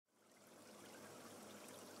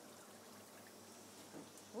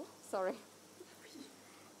sorry.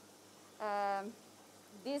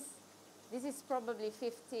 This is probably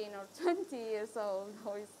 15 or 20 years old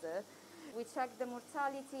oyster. We check the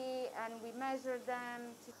mortality and we measure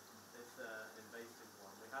them. It's an invasive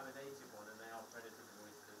one. We have a native one and they are predatory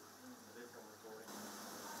oysters. So this one was brought in.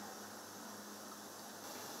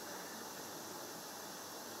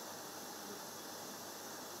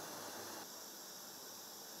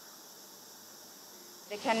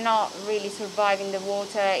 They cannot really survive in the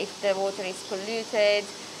water if the water is polluted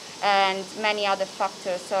and many other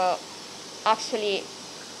factors. So actually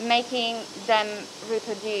making them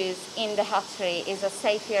reproduce in the hatchery is a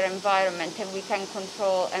safer environment, and we can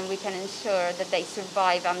control and we can ensure that they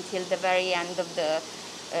survive until the very end of the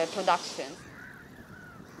production.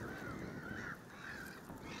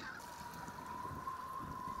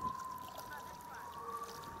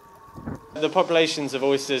 The populations of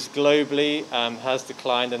oysters globally has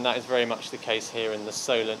declined, and that is very much the case here in the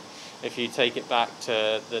Solent. If you take it back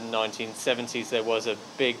to the 1970s, there was a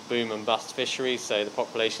big boom and bust fishery, so the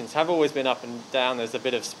populations have always been up and down. There's a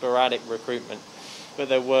bit of sporadic recruitment, but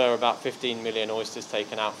there were about 15 million oysters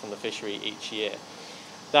taken out from the fishery each year.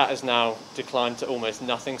 That has now declined to almost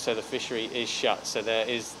nothing, so the fishery is shut. So there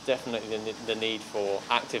is definitely the need for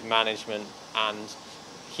active management and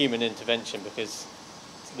human intervention, because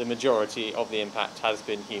the majority of the impact has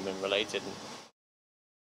been human related.